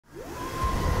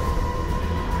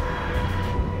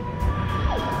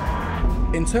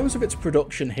In terms of its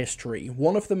production history,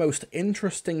 one of the most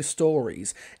interesting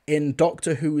stories in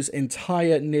Doctor Who's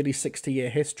entire nearly 60-year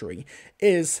history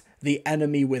is The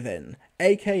Enemy Within,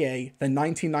 aka the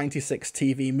 1996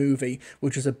 TV movie,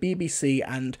 which is a BBC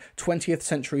and 20th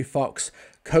Century Fox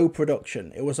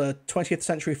co-production. It was a 20th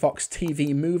Century Fox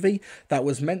TV movie that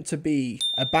was meant to be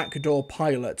a backdoor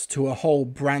pilot to a whole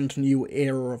brand new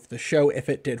era of the show if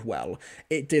it did well.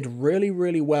 It did really,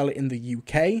 really well in the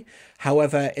UK.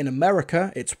 However, in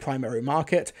America, its primary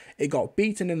market, it got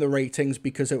beaten in the ratings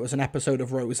because it was an episode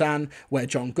of Roseanne where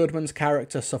John Goodman's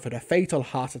character suffered a fatal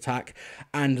heart attack,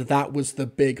 and that was the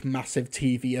big, massive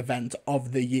TV event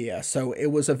of the year. So it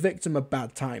was a victim of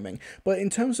bad timing. But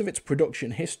in terms of its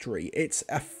production history, it's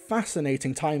a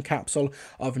fascinating time capsule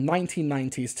of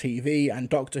 1990s TV and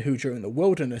Doctor Who during the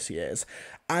wilderness years,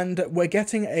 and we're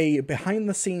getting a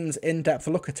behind-the-scenes in-depth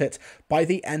look at it by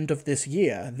the end of this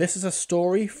year. This is a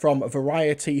story from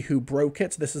Variety Who Broke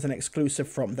It. This is an exclusive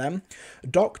from them.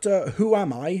 Doctor Who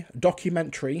Am I?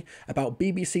 Documentary about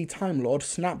BBC Time Lord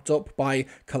snapped up by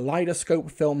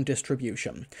Kaleidoscope Film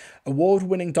Distribution.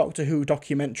 Award-winning Doctor Who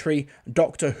documentary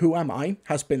Doctor Who Am I?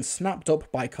 Has been snapped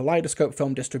up by Kaleidoscope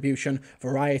Film Distribution,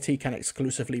 Variety can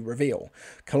exclusively reveal.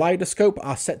 Kaleidoscope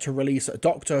are set to release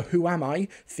Doctor Who Am I?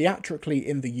 Theatrically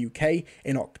in the UK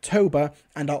in October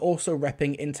and are also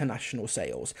repping international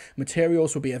sales.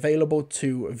 Materials will be available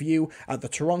to view at the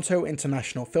Toronto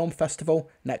International Film Festival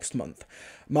next month.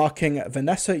 Marking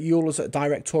Vanessa Yule's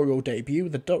directorial debut,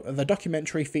 the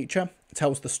documentary feature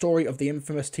tells the story of the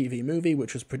infamous TV movie,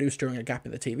 which was produced during a gap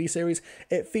in the TV series.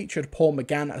 It featured Paul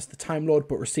McGann as the Time Lord,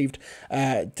 but received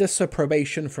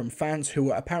disapprobation from fans who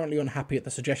were apparently unhappy at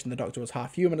the suggestion the Doctor was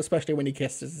half human, especially when he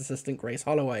kissed his assistant Grace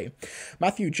Holloway.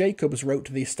 Matthew Jacobs wrote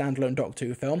the standalone Doctor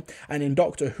Who film, and in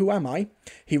Doctor Who Am I?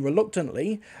 He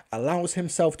reluctantly allows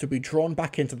himself to be drawn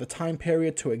back into the time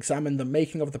period to examine the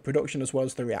making of the production as well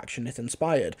as the reaction it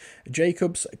inspired.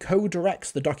 Jacobs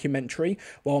co-directs the documentary,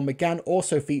 while McGann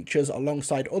also features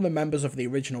alongside other members of the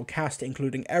original cast,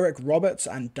 including Eric Roberts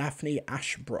and Daphne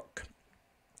Ashbrook.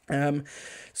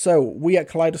 So we at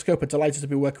Kaleidoscope are delighted to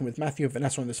be working with Matthew and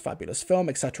Vanessa on this fabulous film,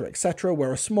 etc., etc.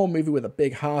 We're a small movie with a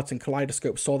big heart, and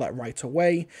Kaleidoscope saw that right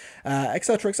away,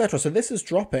 etc., etc. So this is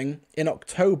dropping in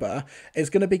October. It's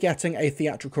going to be getting a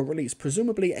theatrical release,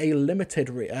 presumably a limited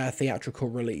theatrical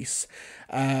release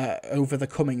over the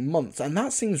coming months, and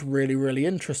that seems really, really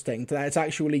interesting. That it's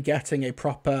actually getting a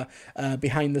proper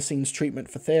behind-the-scenes treatment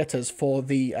for theatres for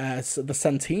the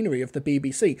centenary of the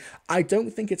BBC. I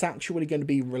don't think it's actually going to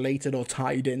be related or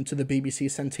tied into the BBC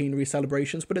centenary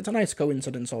celebrations, but it's a nice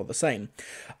coincidence all the same.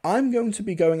 I'm going to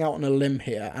be going out on a limb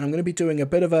here, and I'm going to be doing a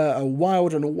bit of a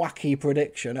wild and wacky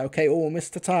prediction. Okay, oh,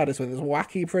 Mr. TARDIS with his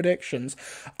wacky predictions.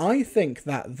 I think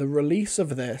that the release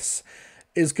of this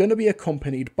is going to be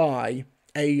accompanied by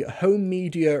a home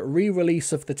media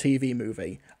re-release of the TV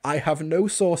movie. I have no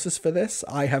sources for this.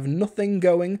 I have nothing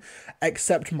going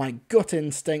except my gut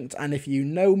instinct, and if you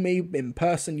know me in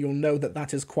person, you'll know that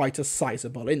that is quite a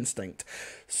sizable instinct.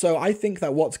 So I think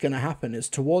that what's going to happen is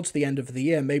towards the end of the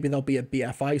year, maybe there'll be a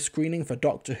BFI screening for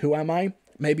Doctor Who Am I?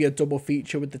 Maybe a double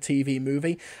feature with the TV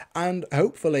movie, and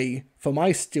hopefully, for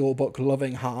my steelbook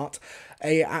loving heart,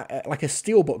 like a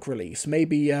steelbook release.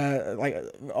 Maybe like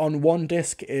on one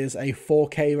disc is a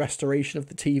 4K restoration of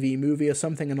the TV movie or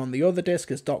something, and on the other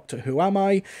disc is Doctor Who Am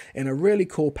I? In a really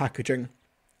cool packaging.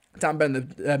 Dan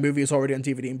Ben, the movie is already on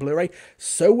DVD and Blu-ray.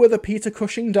 So were the Peter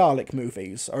Cushing Dalek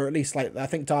movies, or at least, like, I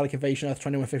think Dalek Invasion Earth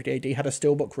 2150 AD had a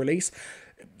steelbook release.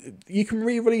 You can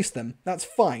re-release them. That's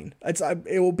fine.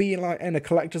 It will be like in a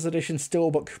collector's edition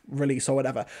steelbook release or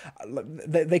whatever.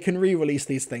 They can re-release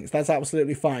these things. That's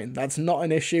absolutely fine. That's not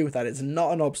an issue. That is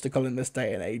not an obstacle in this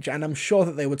day and age. And I'm sure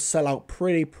that they would sell out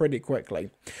pretty quickly.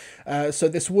 So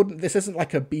this isn't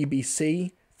like a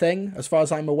BBC thing, as far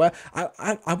as I'm aware.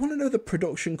 I want to know the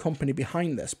production company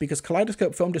behind this, because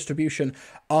Kaleidoscope Film Distribution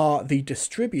are the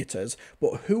distributors,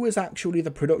 but who is actually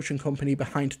the production company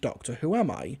behind Doctor Who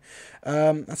Am I?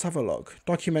 Let's have a look.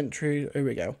 Documentary, here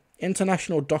we go.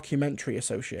 International Documentary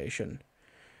Association.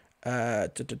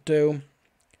 Because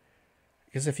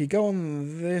if you go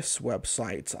on this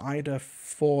website, IDA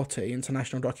 40,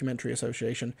 International Documentary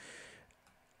Association,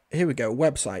 here we go,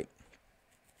 website.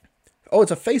 Oh,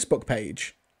 it's a Facebook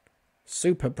page.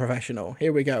 Super professional.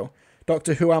 Here we go.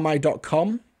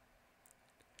 DoctorWhoAmI.com.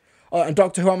 Oh, and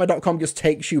DoctorWhoAmI.com just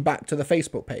takes you back to the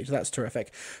Facebook page. That's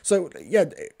terrific. So, yeah,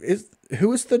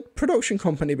 who is the production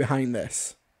company behind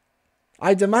this?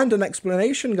 I demand an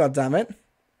explanation, goddammit.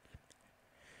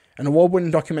 An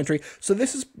award-winning documentary. So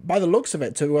this is, by the looks of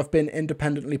it, to have been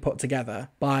independently put together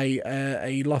by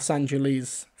a Los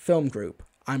Angeles film group.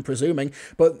 I'm presuming.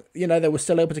 But, you know, they were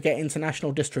still able to get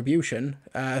international distribution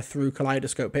through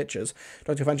Kaleidoscope Pictures.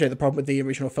 Dr. Fanjay, the problem with the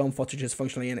original film footage is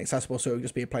functionally inaccessible, so it would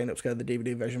just be a plain upscale the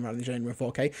DVD version rather than genuine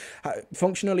 4K.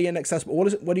 Functionally inaccessible.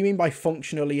 What do you mean by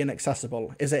functionally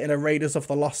inaccessible? Is it in a Raiders of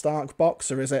the Lost Ark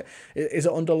box, or is it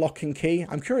under lock and key?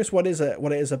 I'm curious what it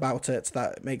is about it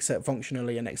that makes it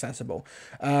functionally inaccessible.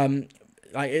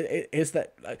 Is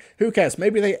that, like, who cares?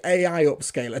 Maybe they AI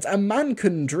upscale it. A man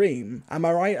can dream. Am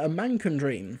I right? A man can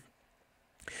dream.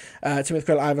 Timothy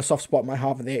Quill, I have a soft spot in my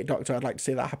heart for the 8th Doctor. I'd like to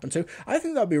see that happen too. I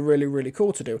think that'd be really, really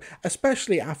cool to do,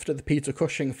 especially after the Peter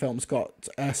Cushing films got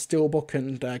steelbook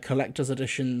and collector's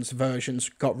editions versions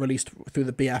got released through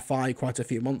the BFI quite a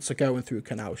few months ago and through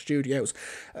Canal Studios.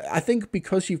 I think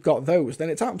because you've got those, then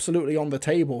it's absolutely on the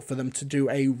table for them to do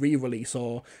a re-release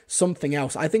or something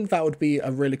else. I think that would be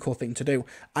a really cool thing to do.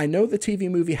 I know the TV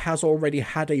movie has already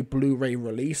had a Blu-ray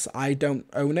release. I don't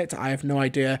own it. I have no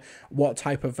idea what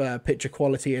type of picture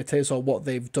quality it is or what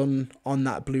they've done on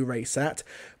that Blu-ray set,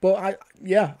 but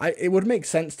it would make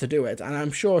sense to do it, and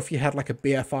I'm sure if you had like a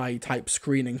BFI type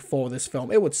screening for this film,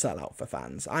 it would sell out for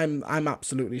fans. I'm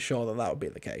absolutely sure that would be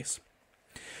the case.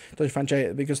 Dr.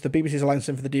 Fanjay, because the BBC's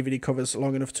licensing for the DVD covers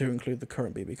long enough to include the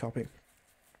current BB copy.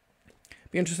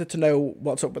 Be interested to know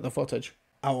what's up with the footage.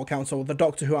 Our counsel, the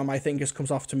Doctor Who I think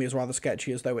comes off to me as rather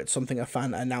sketchy, as though it's something a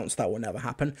fan announced that will never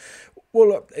happen. Well,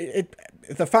 look,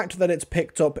 the fact that it's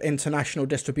picked up international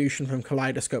distribution from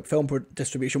Kaleidoscope Film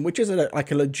Distribution, which is a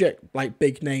legit, like,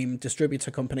 big name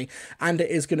distributor company, and it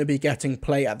is going to be getting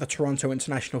play at the Toronto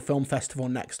International Film Festival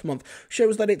next month,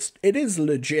 shows that it is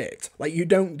legit. Like, you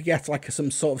don't get like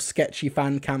some sort of sketchy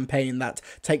fan campaign that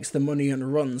takes the money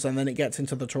and runs, and then it gets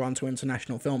into the Toronto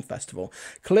International Film Festival.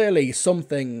 Clearly,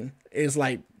 something is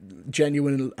like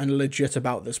genuine and legit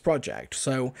about this project.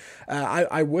 So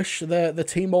I wish the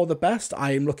team all the best.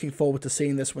 I'm looking forward to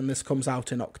seeing this when this comes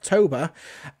out in October,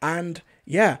 and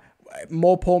yeah,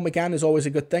 more Paul McGann is always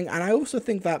a good thing. And I also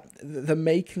think that the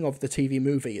making of the TV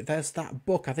movie, there's that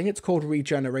book, I think it's called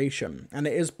Regeneration, and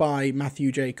it is by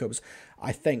Matthew Jacobs,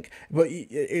 I think, but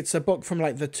it's a book from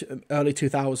like the early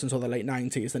 2000s or the late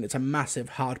 90s, and it's a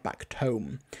massive hardback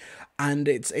tome, and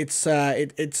it's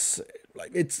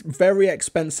very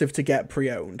expensive to get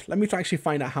pre-owned. Let me actually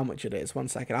find out how much it is. 1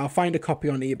 second. I'll find a copy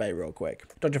on eBay real quick.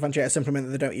 Dr. Fanchetta has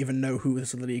implemented that they don't even know who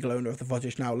is the legal owner of the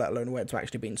footage now, let alone where it's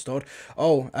actually being stored.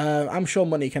 I'm sure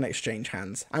money can exchange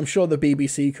hands. I'm sure the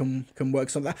BBC can work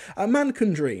something. A man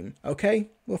can dream, okay?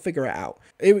 We'll figure it out.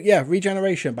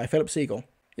 Regeneration by Philip Siegel.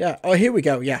 Yeah. Oh, here we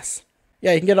go. Yes.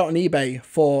 Yeah, you can get it on eBay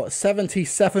for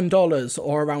 $77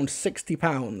 or around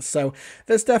 £60. So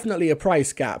there's definitely a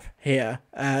price gap here.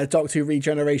 Doctor Who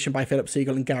Regeneration by Philip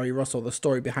Siegel and Gary Russell, the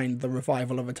story behind the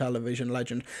revival of a television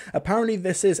legend. Apparently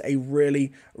this is a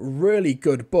really, really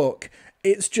good book.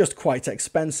 It's just quite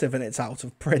expensive and it's out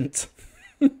of print.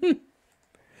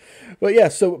 But yeah,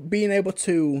 so being able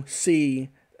to see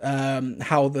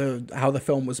how the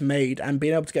film was made, and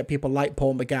being able to get people like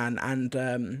Paul McGann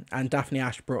and Daphne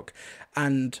Ashbrook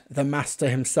and the master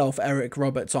himself, Eric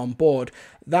Roberts, on board,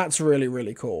 that's really,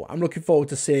 really cool. I'm looking forward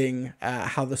to seeing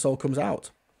how this all comes out.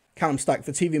 Callum Stack,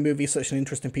 the TV movie is such an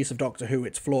interesting piece of Doctor Who.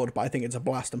 It's flawed, but I think it's a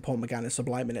blast, and Paul McGann is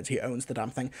sublime in it. He owns the damn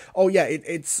thing. Oh yeah,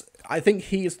 I think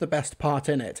he is the best part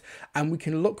in it, and we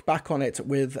can look back on it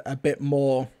with a bit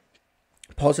more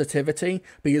positivity,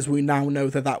 because we now know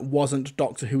that wasn't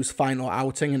Doctor Who's final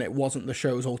outing, and it wasn't the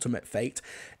show's ultimate fate.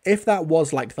 If that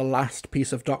was like the last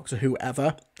piece of Doctor Who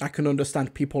ever, I can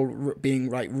understand people being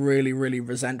like really, really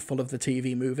resentful of the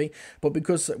TV movie, but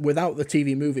because without the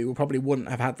TV movie we probably wouldn't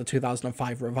have had the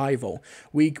 2005 revival,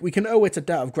 we can owe it a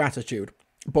debt of gratitude.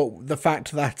 But the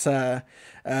fact that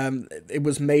it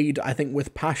was made, I think,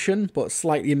 with passion, but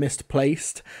slightly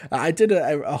misplaced. I did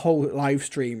a whole live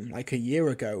stream like a year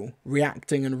ago,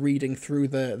 reacting and reading through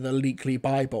the Leakley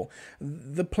Bible.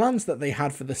 The plans that they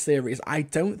had for the series, I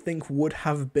don't think would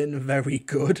have been very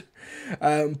good,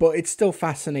 but it's still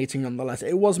fascinating nonetheless.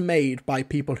 It was made by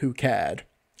people who cared.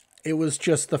 It was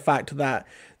just the fact that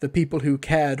the people who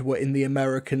cared were in the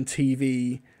American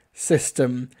TV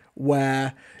system,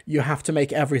 where you have to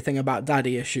make everything about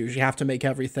daddy issues. You have to make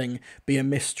everything be a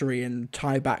mystery and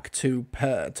tie back to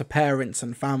parents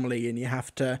and family, and you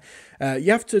have to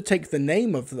take the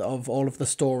name of all of the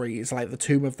stories, like the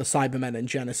Tomb of the Cybermen and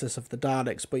Genesis of the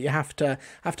Daleks, but you have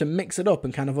to mix it up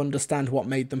and kind of understand what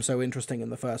made them so interesting in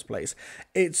the first place.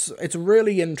 It's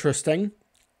really interesting.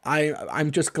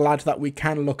 I'm just glad that we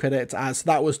can look at it as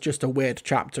that was just a weird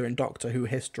chapter in Doctor Who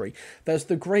history. There's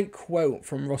the great quote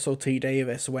from Russell T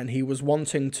Davies when he was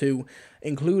wanting to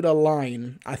include a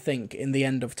line, I think, in The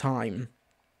End of Time,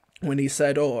 when he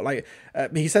said, oh, like,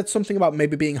 he said something about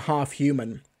maybe being half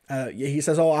human. He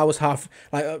says, oh, I was half,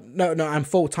 like, no, I'm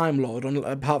full-time Lord,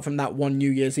 apart from that one New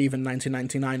Year's Eve in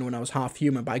 1999 when I was half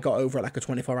human, but I got over it like a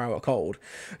 24-hour cold.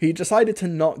 He decided to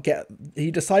not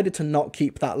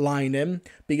keep that line in,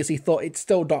 because he thought it's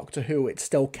still Doctor Who, it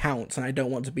still counts, and I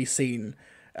don't want to be seen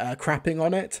crapping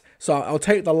on it. So I'll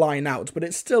take the line out, but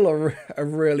it's still a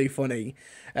really funny,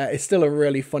 it's still a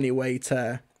really funny way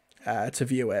to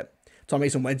view it. Tom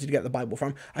Mason, where did you get the Bible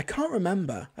from? I can't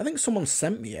remember. I think someone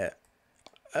sent me it.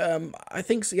 I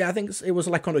think it was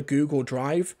like on a Google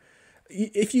Drive.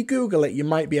 If you Google it, you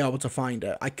might be able to find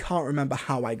it. I can't remember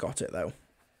how I got it though.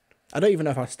 I don't even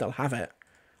know if I still have it.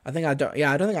 I don't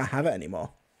think I have it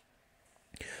anymore.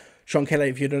 Sean Kelly,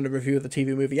 have you done a review of the TV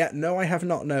movie yet? No, I have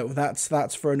not. No,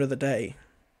 that's for another day.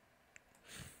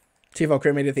 TV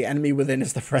Crew made it, the enemy within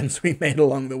is the friends we made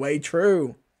along the way.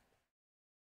 True.